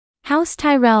House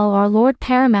Tyrell are Lord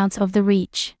Paramounts of the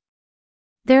Reach.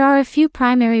 There are a few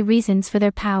primary reasons for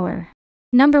their power.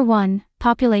 Number 1.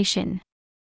 Population.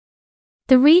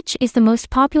 The Reach is the most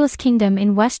populous kingdom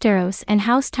in Westeros, and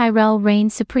House Tyrell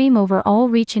reigns supreme over all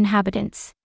Reach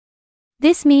inhabitants.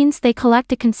 This means they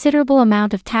collect a considerable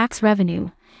amount of tax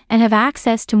revenue, and have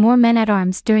access to more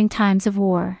men-at-arms during times of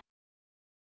war.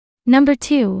 Number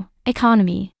 2.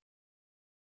 Economy.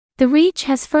 The Reach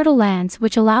has fertile lands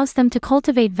which allows them to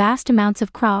cultivate vast amounts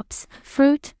of crops,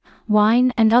 fruit,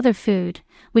 wine and other food,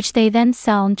 which they then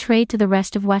sell and trade to the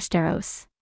rest of Westeros.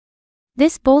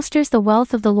 This bolsters the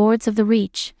wealth of the Lords of the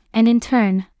Reach, and in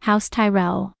turn, House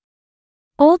Tyrell.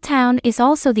 Oldtown is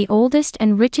also the oldest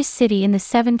and richest city in the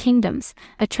Seven Kingdoms,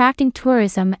 attracting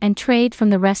tourism and trade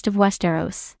from the rest of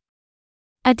Westeros.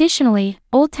 Additionally,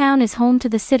 Oldtown is home to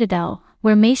the Citadel,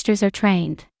 where maesters are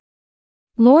trained.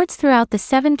 Lords throughout the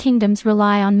Seven Kingdoms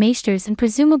rely on maesters and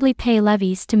presumably pay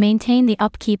levies to maintain the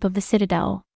upkeep of the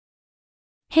Citadel.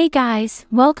 Hey guys,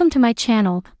 welcome to my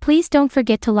channel. Please don't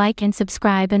forget to like and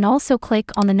subscribe, and also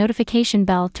click on the notification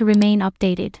bell to remain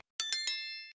updated.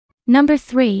 Number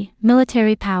 3.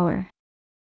 Military power.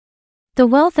 The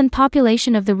wealth and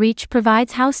population of the Reach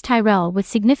provides House Tyrell with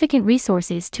significant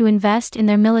resources to invest in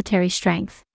their military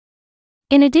strength.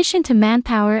 In addition to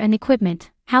manpower and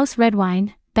equipment, House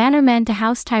Redwyne, bannermen to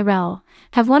House Tyrell,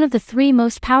 have one of the 3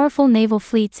 most powerful naval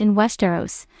fleets in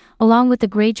Westeros, along with the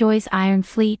Greyjoys' Iron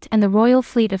Fleet and the Royal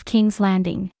Fleet of King's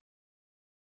Landing.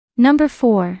 Number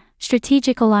 4.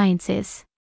 Strategic alliances.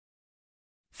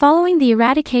 Following the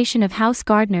eradication of House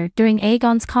Gardner during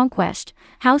Aegon's conquest,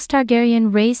 House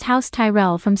Targaryen raised House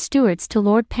Tyrell from stewards to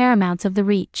Lord Paramounts of the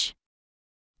Reach.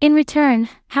 In return,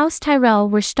 House Tyrell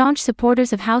were staunch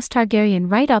supporters of House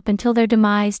Targaryen right up until their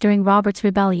demise during Robert's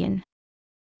Rebellion.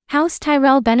 House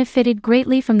Tyrell benefited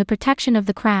greatly from the protection of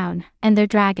the crown and their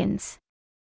dragons.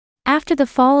 After the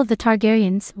fall of the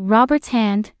Targaryens, Robert's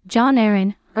hand, Jon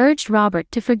Arryn, urged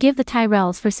Robert to forgive the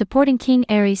Tyrells for supporting King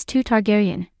Aerys II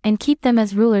Targaryen and keep them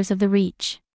as rulers of the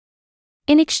Reach.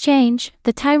 In exchange,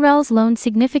 the Tyrells loaned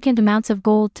significant amounts of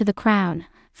gold to the crown,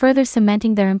 further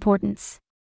cementing their importance.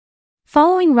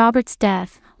 Following Robert's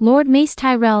death, Lord Mace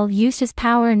Tyrell used his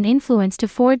power and influence to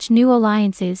forge new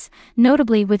alliances,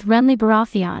 notably with Renly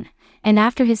Baratheon, and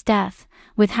after his death,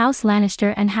 with House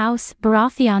Lannister and House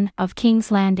Baratheon of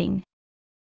King's Landing.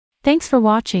 Thanks for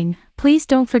watching. Please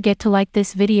don't forget to like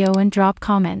this video and drop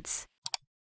comments.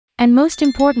 And most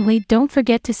importantly, don't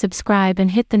forget to subscribe and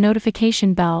hit the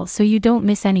notification bell so you don't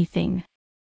miss anything.